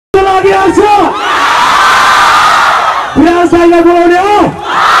लागिहाल्छ विराज दाइलाई बोलाउने हो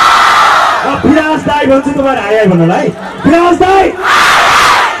विराज दाइ भन्छु तपाईहरु आइ भन्नलाई विराज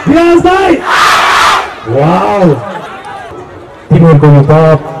दाइ वाउ तिमीहरुको म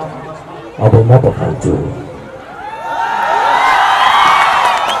कप अब म पकाउँछु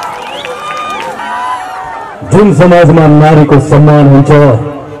जुन समाजमा नारीको सम्मान हुन्छ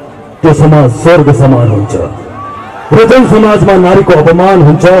त्यो समाज स्वर्ग समान हुन्छ र जुन समाजमा नारीको अपमान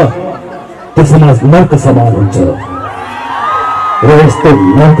हुन्छ त्यो समाज नर्क समान हुन्छ र यस्तो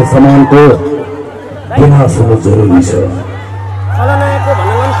नर्क समानको विनाश हुनु जरुरी छ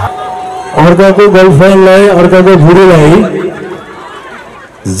अर्काको गर्लफ्रेन्डलाई अर्काको बुढीलाई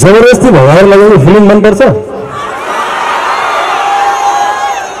जबरजस्ती भगाएर लगाउने फिल्म मनपर्छ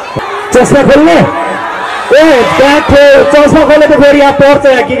चस्मा खोल्ने ए चस्मा खोल्ने त फेरि यहाँ पर्छ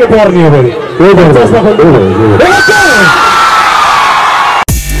या के पर्ने हो फेरि चस्मा खोल्ने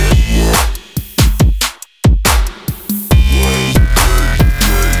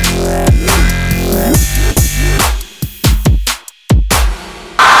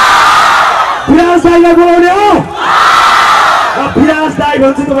विराज दाइलाई बोलाउने हो विराज दाइ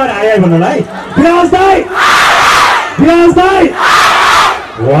भन्छु तपाईहरु आइ भन्नलाई विराज दाइ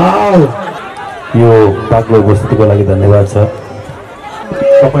वाउ यो बाक्लो उपस्थितिको लागि धन्यवाद छ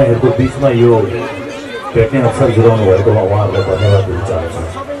तपाईहरुको बीचमा यो भेट्ने अवसर जुराउनु भएकोमा उहाँहरुलाई धन्यवाद दिन चाहन्छु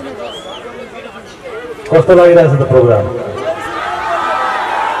कस्तो लागिरहेछ त प्रोग्राम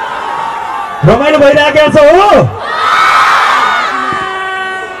रमाइलो भइरहेको छ हो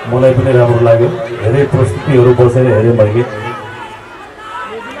मलाई पनि राम्रो लाग्यो धेरै प्रस्तुतिहरू बसेर हेरेँ मैले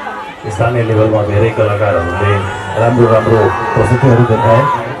स्थानीय लेभलमा धेरै कलाकारहरूले राम्रो प्रस्तुतिहरू देखाए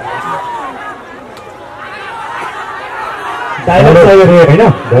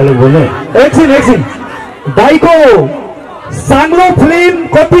डायलग बोल्ने एकछिन दाइको साङ्लो फिल्म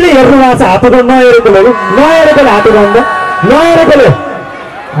कतिले हेर्नु भएको छ हात उठाउनु नहेरेकोले हात उठाउनु नहेरेकोले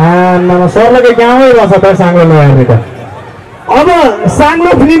सरलाई गाउँमै बस्छ त साङ्लो नहेर्ने त अब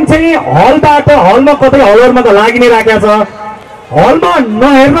साङ्लो फिल्म चाहिँ हलमा कतै हलमा त लागि नै राखेको छ हलमा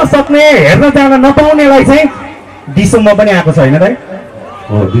नहेर्न सक्ने हेर्न जान नपाउनेलाई चाहिँ डिसम्बरमा पनि आएको छ होइन दाइ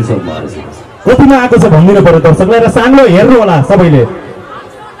कतिमा आएको छ भनिदिनु पर्यो दर्शकलाई र साङ्लो हेर्नु होला सबैले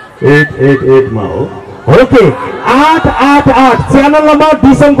 888 मा हो okay 888 channel number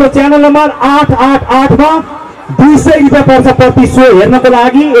डिसम्बरको channel number 888 मा 200 रुपैयाँ पर्छ प्रति सो हेर्नको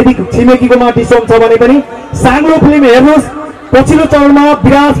लागि यदि छिमेकीकोमा डिसम्बर छ भने पनि साङ्लो फिल्म हेर्नुहोस् पछिल्लो चरणमा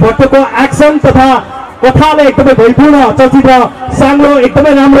विराज भट्टको एक्सन तथा कथाले एकदमै भयपूर्ण चलचित्र साङ्लो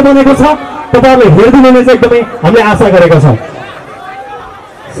एकदमै राम्रो बनेको छ तपाईहरुले हेर्दिनुहुनेछ एकदमै हामीले आशा गरेका छौं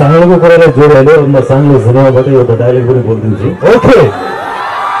साङ्लोको कुरालाई जोडेर म साङ्लो सिनेमाबाट एउटा डायलग पनि बोल्दिन्छु ओके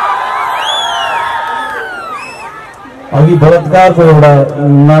अघि बलात्कारको एउटा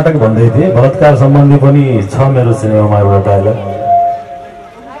नाटक भन्दै थिए बलात्कार सम्बन्धी पनि छ मेरो सिनेमामा एउटा डायलग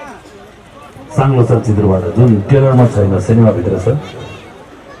साङ्लो चलचित्रबाट जुन ट्रेलरमा छैन सिनेमाभित्र छ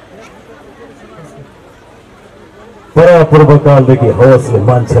पूर्वकालदेखि हवसले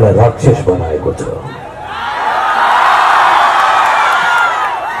मान्छेलाई राक्षस बनाएको छ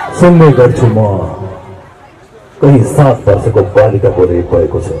सुन्ने गर्छु म कहीँ 7 वर्षको बालिकाको रेप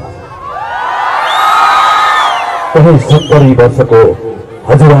भएको छ कहीँ 70 वर्षको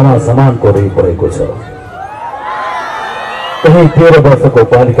हजुरआमा समानको रेप भएको छ कहीँ 13 वर्षको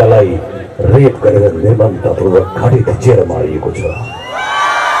बालिकालाई रेप गरेर निर्ममतापूर्वक घाँटी थिचेर मारिएको छ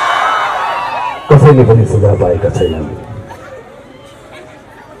कसैले पनि सजाय पाएका छैनन्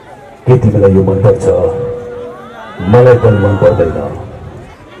के तिमीलाई यो मनपर्छ मलाई पनि मन पर्दैन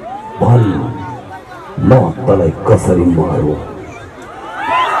भन म तँलाई कसरी मारू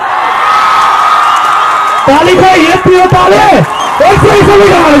तालीको यति हो ताले एकछिन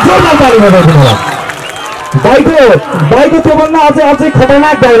सबैजनाले जोरदार ताली बजाइदिनु होला दाइको त्योभन्दा अझै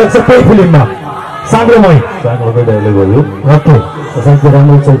खतरनाक डायलग छ त्यही फिल्ममा साङ्लोकै डायलग हो यो असाध्यै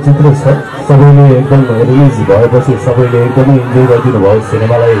राम्रो चलचित्र छ सबैले एकदम रिलिज भएपछि सबैले एकदमै इन्जोय गरिदिनु भयो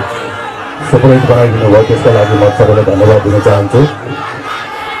सिनेमालाई सपोर्ट बनाइदिनु भयो त्यसको लागि म सबैलाई धन्यवाद दिन चाहन्छु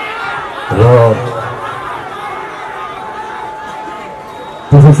र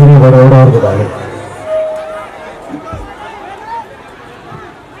त्यसै सिनेमाबाट एउटा अर्को डायलग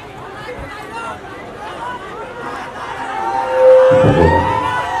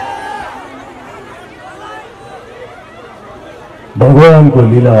भगवानको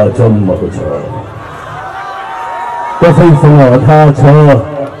लीला अचम्मको छ कसैसँग अथाह छ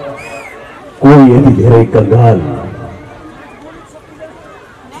कोही यति धेरै कंगाल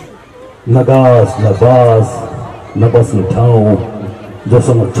न गास न बास न बस्ने ठाउँ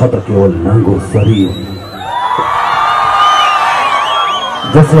जोसँग छ त केवल नाङ्गो शरीर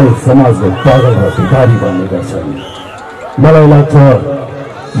जसले समाजको पागल र भिखारी भन्ने गर्छन्। मलाई लाग्छ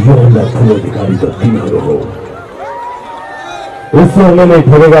योभन्दा ठुलो भिखारी त तिनीहरू हो। ईश्वरले नै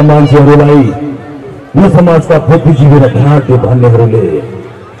ठगेका मान्छेहरूलाई यो समाजका बुद्धिजीवी र धनाढ्य भन्नेहरूले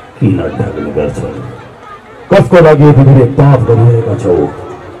किन ढाक्ने गर्छन्? कसको लागि यति धेरै पाप गरिरहेका छौ?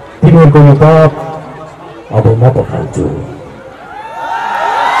 तिमीहरूको यो पाप अब म पकाउँछु।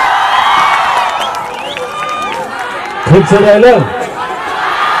 ठिक छ अहिले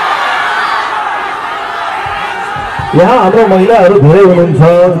यहाँ हाम्रो महिलाहरू धेरै हुनुहुन्छ,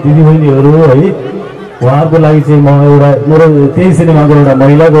 दिदीबहिनीहरू है। उहाँहरूको लागि चाहिँ म एउटा मेरो त्यही सिनेमाको एउटा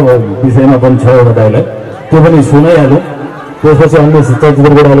महिलाको विषयमा पनि छ एउटा डायलग, त्यो पनि सुनाइहाल्नु। त्यसपछि अन्य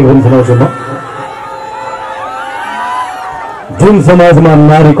चलचित्रको डायलग पनि सुनाउँछु म। जुन समाजमा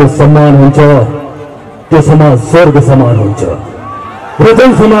नारीको सम्मान हुन्छ त्यो समाज स्वर्ग समान हुन्छ, र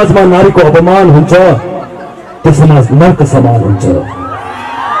जुन समाजमा नारीको अपमान हुन्छ त्यो समाज नर्क समान हुन्छ।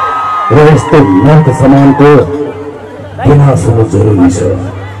 र यस्तो नर्क समानको विनाश हुनु जरुरी छ।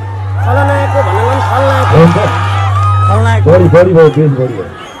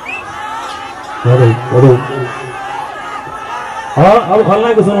 अब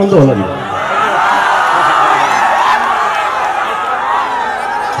खलनायकको सुनाउनु त होला नि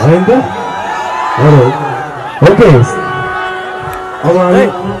होइन त? ओके, अब हामी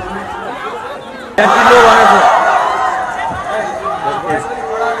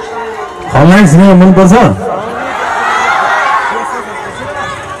खलनायक सिनेमा मनपर्छ?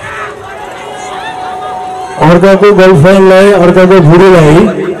 अर्काको गर्लफ्रेन्डलाई, अर्काको बुढीलाई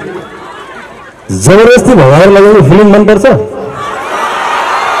जबरजस्ती भगाएर लगाउने फिल्म मनपर्छ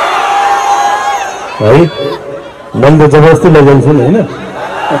है? मन त जबरजस्ती लगाउँछु नि होइन?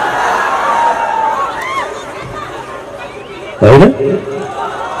 होइन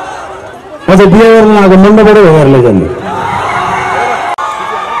अझ बिहा गर्न आएको मण्डबाट भगाएर लैजाने।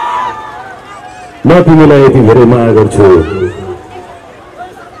 म तिमीलाई यति धेरै माया गर्छु,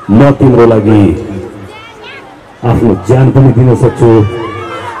 म तिम्रो लागि आफ्नो ज्यान पनि दिन सक्छु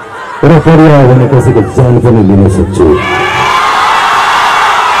र परिवार भने कसैको ज्यान पनि लिन सक्छु।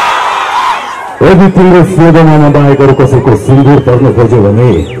 यदि तिम्रो सियोदोमा बाहेकहरू कसैको सिन्दुर पर्न खोज्यो भने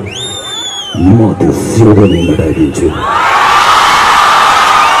म त्यो सियोदो नै मेटाइदिन्छु।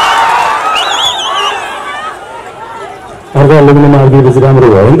 अर्का लग्न मारिदिएपछि राम्रो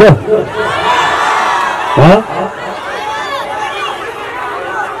भयो नि त?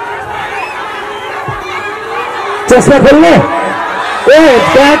 चस्मा खोल्ने? ए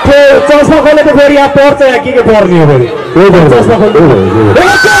चस्मा खोल्ने त फेरि यहाँ पर्छ, यहाँ के पर्ने हो फेरि? चस्मा खोल्ने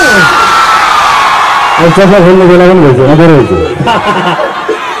चस्मा खोल्ने बेला पनि भइसक्यो, अँधेरो भइसक्यो।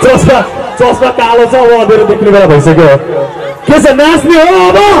 चस्मा कालो छ, अब अँधेरो देख्ने बेला भइसक्यो। के छ, नाच्ने हो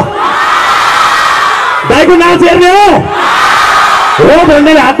अब? दाइको नाच हेर्ने हो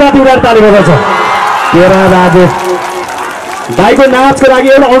भन्नेले हातमा उडाएर ताली बजाउँछ। तेरा राजे दाइको नाचको लागि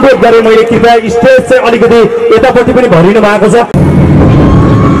एउटा अनुरोध गरेँ मैले, कृपया स्टेज चाहिँ अलिकति यतापट्टि पनि भरिनु भएको छ।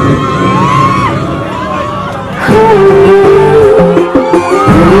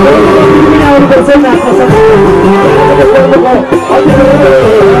 नाच्न